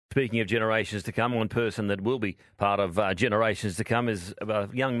Speaking of generations to come, one person that will be part of generations to come is a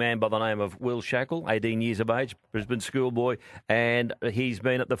young man by the name of Will Shackle, 18 years of age, Brisbane schoolboy, and he's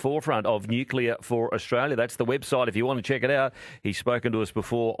been at the forefront of Nuclear for Australia. That's the website if you want to check it out. He's spoken to us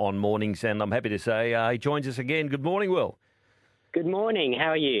before on mornings, and I'm happy to say he joins us again. Good morning, Will. Good morning. How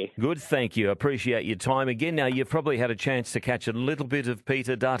are you? Good, thank you. Appreciate your time again. Now, you've probably had a chance to catch a little bit of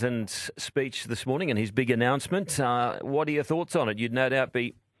Peter Dutton's speech this morning and his big announcement. What are your thoughts on it? You'd no doubt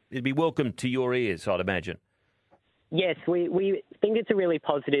it'd be welcome to your ears, I'd imagine. Yes, we think it's a really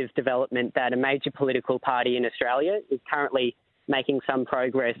positive development that a major political party in Australia is currently making some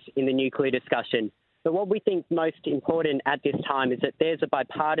progress in the nuclear discussion. But what we think most important at this time is that there's a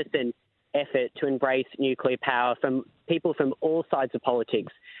bipartisan effort to embrace nuclear power from people from all sides of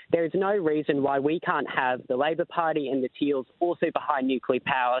politics. There is no reason why we can't have the Labor Party and the Teals also behind nuclear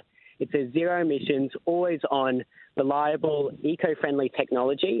power. It's a zero emissions, always on, reliable, eco-friendly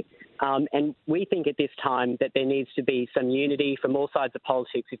technology. And we think at this time that there needs to be some unity from all sides of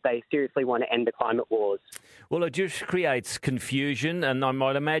politics if they seriously want to end the climate wars. Well, it just creates confusion, and I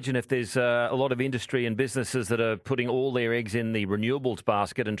might imagine if there's a lot of industry and businesses that are putting all their eggs in the renewables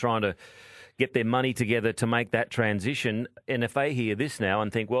basket and trying to get their money together to make that transition, and if they hear this now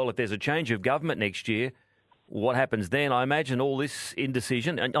and think, well, if there's a change of government next year, what happens then? I imagine all this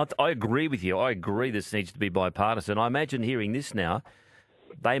indecision, and I agree with you, I agree this needs to be bipartisan. I imagine hearing this now,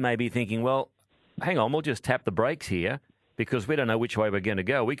 they may be thinking, well, hang on, we'll just tap the brakes here because we don't know which way we're going to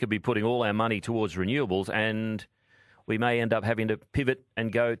go. We could be putting all our money towards renewables and we may end up having to pivot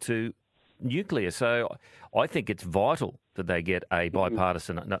and go to nuclear. So I think it's vital that they get a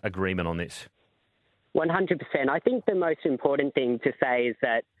bipartisan agreement on this. 100%. I think the most important thing to say is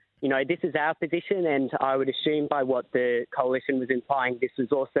that, you know, this is our position, and I would assume by what the coalition was implying, this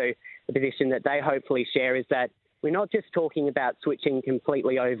is also the position that they hopefully share, is that we're not just talking about switching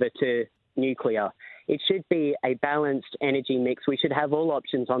completely over to nuclear. It should be a balanced energy mix. We should have all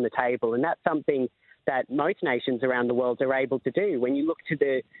options on the table, and that's something that most nations around the world are able to do. When you look to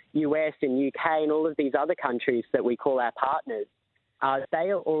the US and UK and all of these other countries that we call our partners,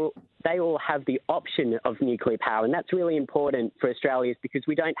 they all have the option of nuclear power, and that's really important for Australia because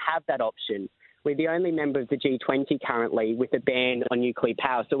we don't have that option. We're the only member of the G20 currently with a ban on nuclear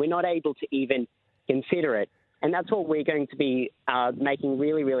power, so we're not able to even consider it. And that's what we're going to be making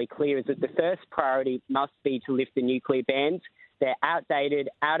really, really clear, is that the first priority must be to lift the nuclear bans. They're outdated,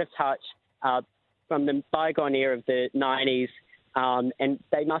 out of touch from the bygone era of the 90s, and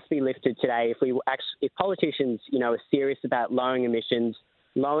they must be lifted today. If politicians, are serious about lowering emissions,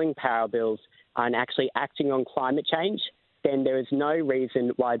 lowering power bills, and actually acting on climate change, then there is no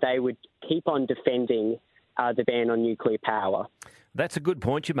reason why they would keep on defending the ban on nuclear power. That's a good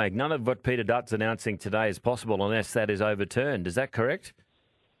point you make. None of what Peter Dutt's announcing today is possible unless that is overturned. Is that correct?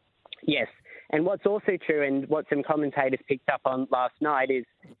 Yes. And what's also true, and what some commentators picked up on last night, is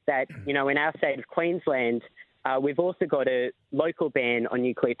that, in our state of Queensland, we've also got a local ban on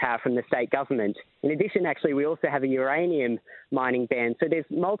nuclear power from the state government. In addition, actually, we also have a uranium mining ban. So there's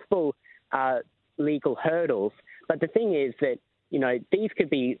multiple legal hurdles. But the thing is that, these could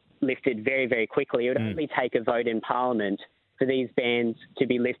be lifted very, very quickly. It would only take a vote in Parliament for these bans to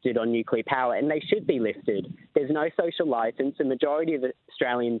be lifted on nuclear power, and they should be lifted. There's no social licence. The majority of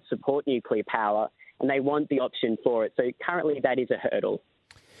Australians support nuclear power, and they want the option for it. So currently that is a hurdle.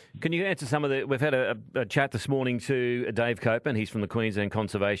 Can you answer some of the... We've had a chat this morning to Dave Copeman. He's from the Queensland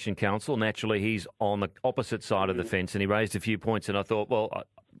Conservation Council. Naturally, he's on the opposite side of the fence, and he raised a few points, and I thought, well,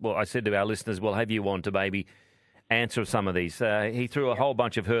 I said to our listeners, well, have you on to maybe answer some of these? He threw a whole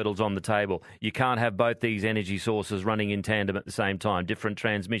bunch of hurdles on the table. You can't have both these energy sources running in tandem at the same time, different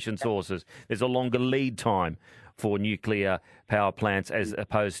transmission sources. There's a longer lead time for nuclear power plants as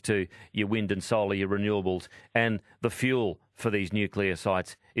opposed to your wind and solar, your renewables. And the fuel for these nuclear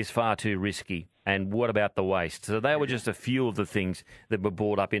sites is far too risky. And what about the waste? So they were just a few of the things that were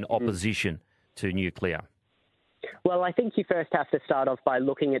brought up in opposition to nuclear. Well, I think you first have to start off by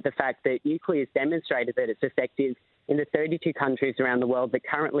looking at the fact that nuclear has demonstrated that it's effective in the 32 countries around the world that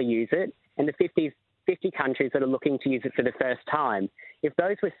currently use it, and the 50 countries that are looking to use it for the first time. If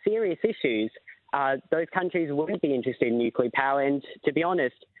those were serious issues, those countries wouldn't be interested in nuclear power, and to be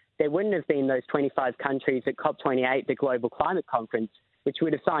honest, there wouldn't have been those 25 countries at COP28, the Global Climate Conference, which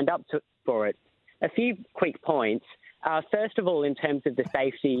would have signed up for it. A few quick points. First of all, in terms of the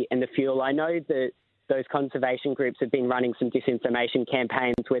safety and the fuel, I know that those conservation groups have been running some disinformation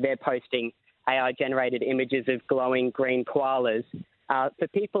campaigns where they're posting AI-generated images of glowing green koalas. For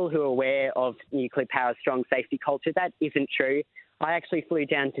people who are aware of nuclear power's strong safety culture, that isn't true. I actually flew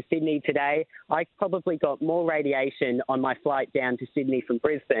down to Sydney today. I probably got more radiation on my flight down to Sydney from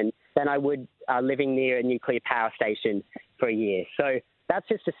Brisbane than I would living near a nuclear power station for a year. So that's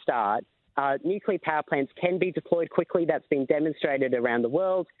just a start. Nuclear power plants can be deployed quickly. That's been demonstrated around the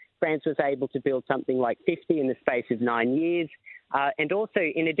world. France was able to build something like 50 in the space of 9 years. And also,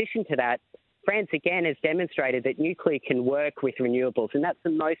 in addition to that, France again has demonstrated that nuclear can work with renewables, and that's the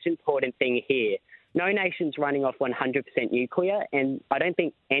most important thing here. No nation's running off 100% nuclear, and I don't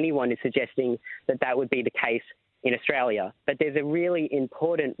think anyone is suggesting that that would be the case in Australia. But there's a really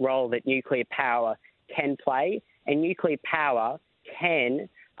important role that nuclear power can play, and nuclear power can,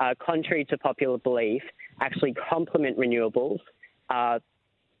 contrary to popular belief, actually complement renewables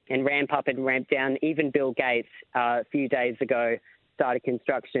and ramp up and ramp down. Even Bill Gates, a few days ago, started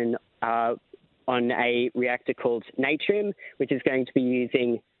construction on a reactor called Natrium, which is going to be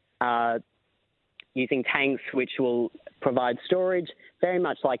using tanks which will provide storage, very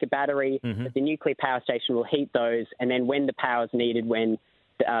much like a battery. But the nuclear power station will heat those, and then when the power is needed, when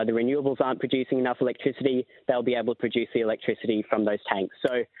the renewables aren't producing enough electricity, they'll be able to produce the electricity from those tanks.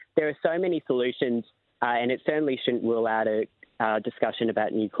 So there are so many solutions, and it certainly shouldn't rule out a discussion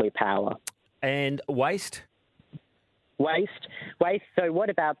about nuclear power. And waste? Waste. So what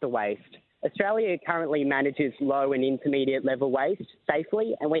about the waste? Australia currently manages low and intermediate level waste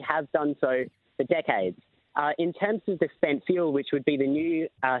safely, and we have done so for decades. In terms of the spent fuel, which would be the new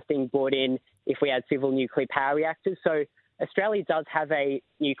thing brought in if we had civil nuclear power reactors. So Australia does have a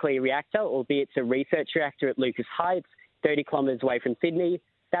nuclear reactor, albeit it's a research reactor at Lucas Heights, 30 kilometres away from Sydney.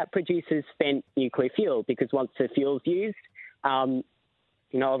 That produces spent nuclear fuel because once the fuel's used,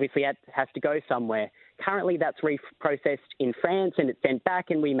 obviously it has to go somewhere. Currently, that's reprocessed in France and it's sent back,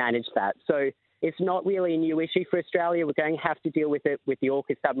 and we manage that. So it's not really a new issue for Australia. We're going to have to deal with it with the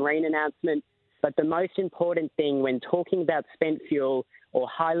AUKUS submarine announcement. But the most important thing when talking about spent fuel or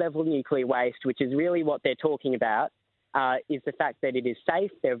high-level nuclear waste, which is really what they're talking about, is the fact that it is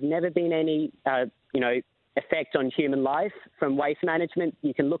safe. There have never been any, effect on human life from waste management.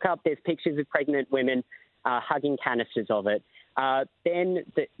 You can look up, there's pictures of pregnant women hugging canisters of it.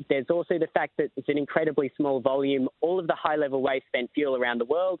 There's also the fact that it's an incredibly small volume. All of the high-level waste spent fuel around the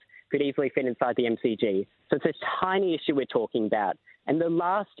world could easily fit inside the MCG. So it's a tiny issue we're talking about. And the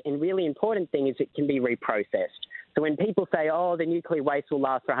last and really important thing is it can be reprocessed. So when people say, the nuclear waste will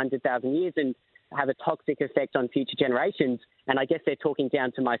last for 100,000 years and have a toxic effect on future generations, and I guess they're talking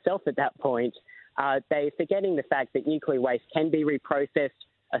down to myself at that point, they're forgetting the fact that nuclear waste can be reprocessed.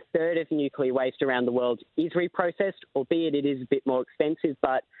 A third of nuclear waste around the world is reprocessed, albeit it is a bit more expensive.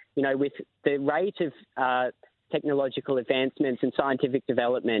 But, with the rate of technological advancements and scientific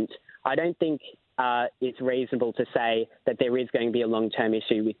development, I don't think it's reasonable to say that there is going to be a long-term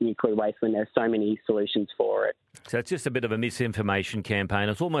issue with nuclear waste when there are so many solutions for it. So it's just a bit of a misinformation campaign.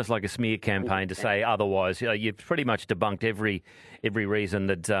 It's almost like a smear campaign to say otherwise. You've pretty much debunked every reason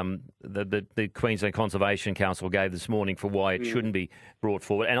that the Queensland Conservation Council gave this morning for why it shouldn't be brought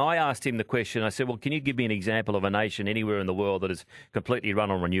forward. And I asked him the question, I said, well, can you give me an example of a nation anywhere in the world that is completely run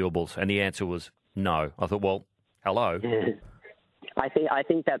on renewables? And the answer was no. I thought, well, hello. I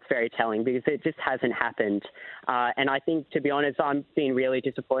think that's very telling because it just hasn't happened. And I think, to be honest, I'm being really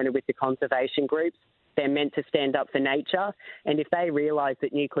disappointed with the conservation groups. They're meant to stand up for nature. And if they realised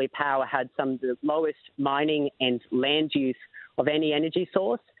that nuclear power had some of the lowest mining and land use of any energy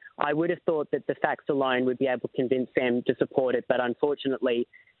source, I would have thought that the facts alone would be able to convince them to support it. But unfortunately,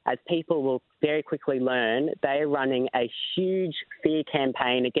 as people will very quickly learn, they are running a huge fear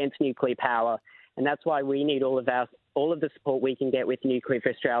campaign against nuclear power. And that's why we need all of the support we can get with Nuclear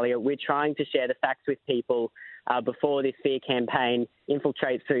for Australia. We're trying to share the facts with people before this fear campaign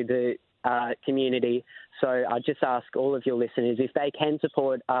infiltrates through the community. So I just ask all of your listeners, if they can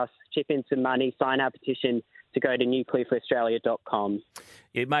support us, chip in some money, sign our petition to go to nuclearforaustralia.com.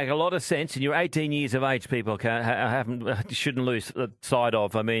 It makes a lot of sense, and you're 18 years of age, people shouldn't lose sight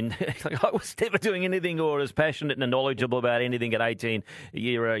of. I mean, I was never doing anything or as passionate and knowledgeable about anything at 18.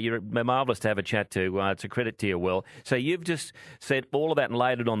 You're marvellous to have a chat to. It's a credit to you, Will. So you've just said all of that and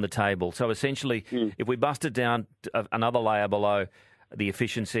laid it on the table. So essentially, if we bust it down another layer below the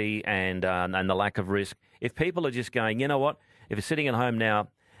efficiency and the lack of risk, if people are just going, you know what, if you're sitting at home now,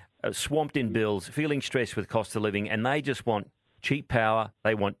 swamped in bills, feeling stressed with cost of living, and they just want cheap power,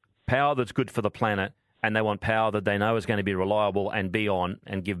 they want power that's good for the planet, and they want power that they know is going to be reliable and be on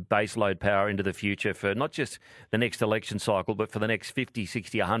and give baseload power into the future for not just the next election cycle, but for the next 50,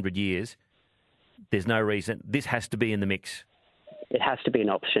 60, 100 years, there's no reason. This has to be in the mix. It has to be an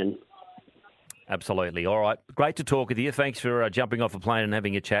option. Absolutely. All right. Great to talk with you. Thanks for jumping off a plane and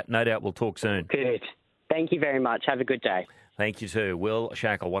having a chat. No doubt we'll talk soon. Good. Thank you very much. Have a good day. Thank you too. Will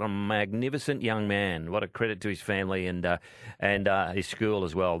Shackle, what a magnificent young man. What a credit to his family and his school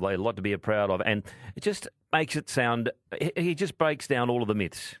as well. A lot to be proud of. And it just makes it sound, he just breaks down all of the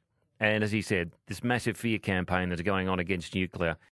myths. And as he said, this massive fear campaign that's going on against nuclear.